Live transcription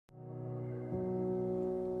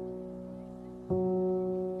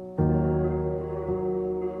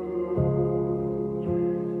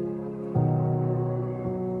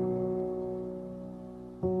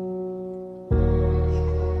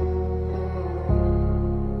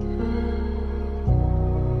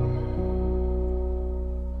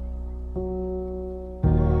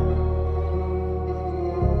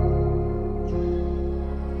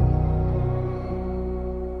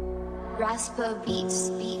Rasper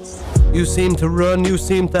beats. You seem to run, you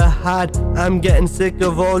seem to hide. I'm getting sick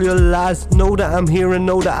of all your lies. Know that I'm here and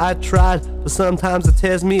know that I tried, but sometimes it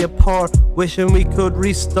tears me apart. Wishing we could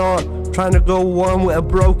restart, trying to go on with a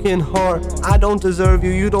broken heart. I don't deserve you,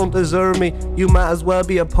 you don't deserve me. You might as well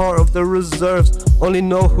be a part of the reserves. Only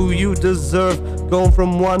know who you deserve. Going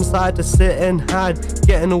from one side to sit and hide,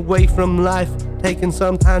 getting away from life, taking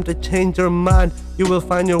some time to change your mind. You will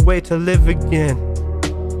find your way to live again.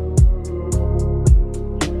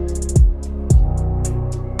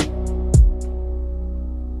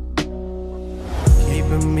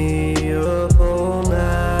 Keeping me up all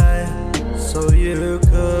night so you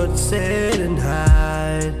could sit and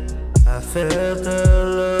hide. I felt the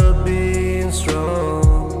love being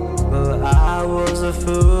strong, but I was a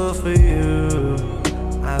fool for you.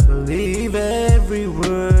 I believe every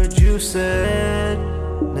word you said.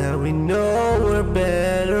 Now we know we're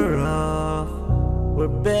better off. We're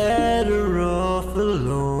better off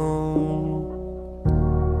alone.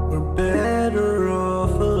 We're better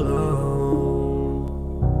off alone.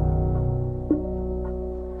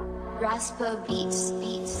 Rasper beats.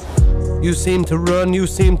 You seem to run, you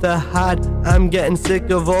seem to hide. I'm getting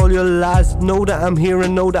sick of all your lies. Know that I'm here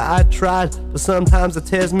and know that I tried, but sometimes it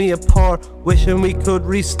tears me apart. Wishing we could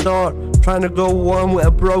restart, trying to go on with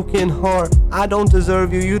a broken heart. I don't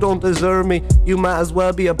deserve you, you don't deserve me. You might as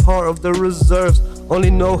well be a part of the reserves.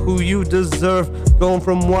 Only know who you deserve. Going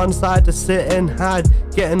from one side to sit and hide,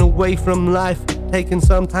 getting away from life, taking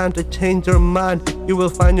some time to change your mind. You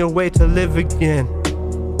will find your way to live again.